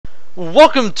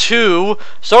Welcome to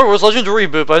Star Wars Legends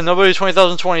Reboot by Nobody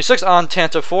 20,026 on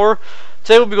Tantive 4.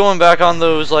 Today we'll be going back on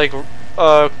those, like,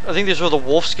 I think these were the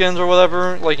wolf skins or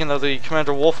whatever, like, you know, the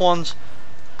Commander Wolf ones.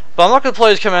 But I'm not going to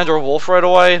play as Commander Wolf right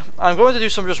away. I'm going to do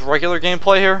some just regular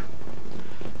gameplay here.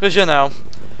 Because, you know,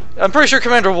 I'm pretty sure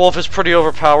Commander Wolf is pretty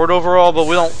overpowered overall, but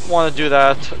we don't want to do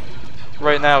that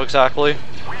right now exactly.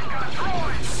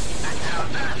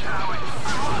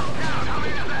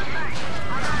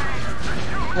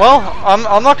 Well,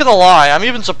 I'm not gonna lie, I'm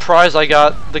even surprised I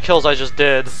got the kills I just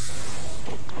did.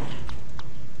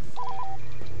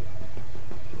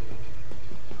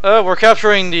 We're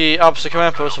capturing the opposite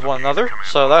command posts of one another,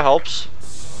 so that helps.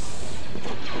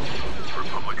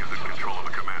 Republic is in control of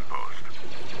a command post.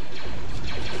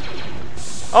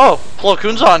 Oh, PLO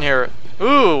KOON's on here.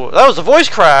 Ooh, that was a voice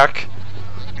crack!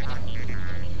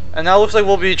 And now it looks like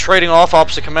we'll be trading off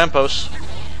opposite command posts.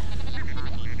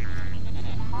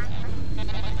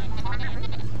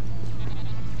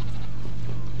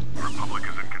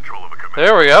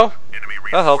 There we go.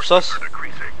 That helps us.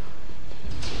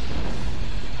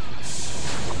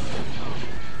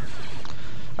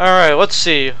 Alright, let's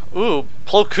see. Ooh,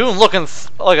 PLO KOON looking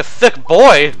like a thick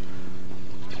boy.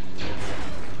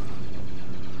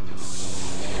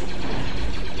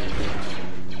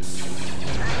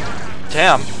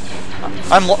 Damn.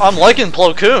 I'm liking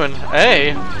PLO KOON.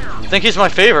 Hey. I think he's my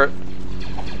favorite.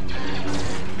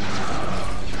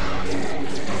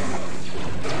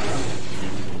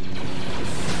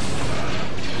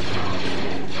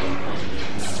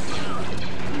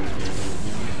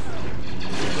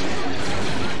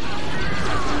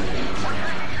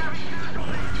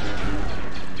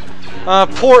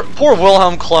 Poor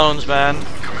Wilhelm clones, man. The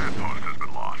command post has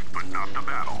been lost, but not the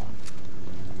battle.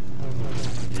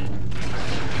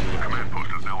 The command post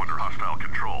is now under hostile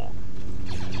control.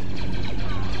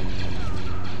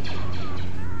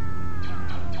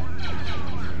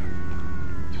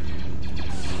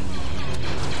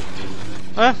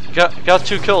 Got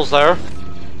 2 kills there.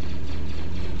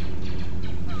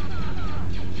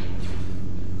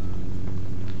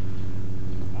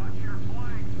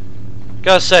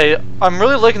 Gotta say, I'm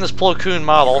really liking this PLO KOON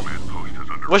model.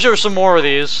 Wish there were some more of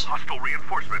these. Hostile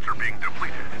reinforcements are being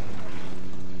depleted.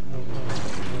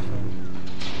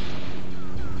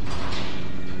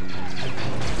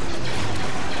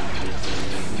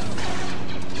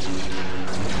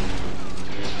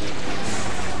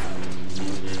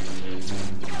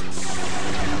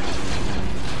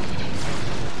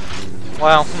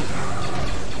 Wow.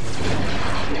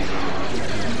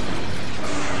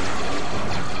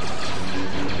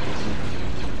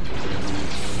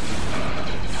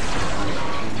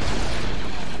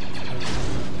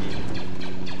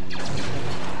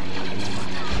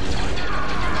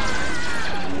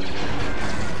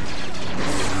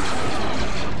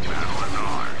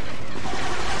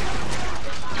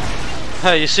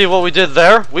 Hey, you see what we did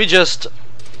there? We just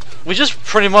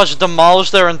pretty much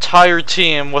demolished their entire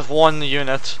team with 1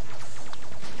 unit.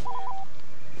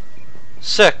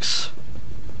 6,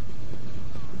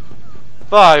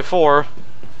 5, 4,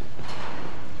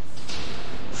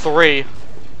 3,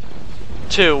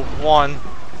 2, 1.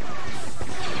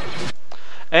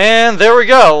 And there we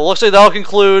go. Looks like that'll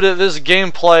conclude this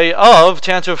gameplay of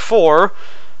Tantive 4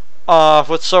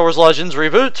 with Star Wars Legends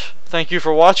Reboot. Thank you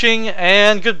for watching,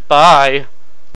 and goodbye.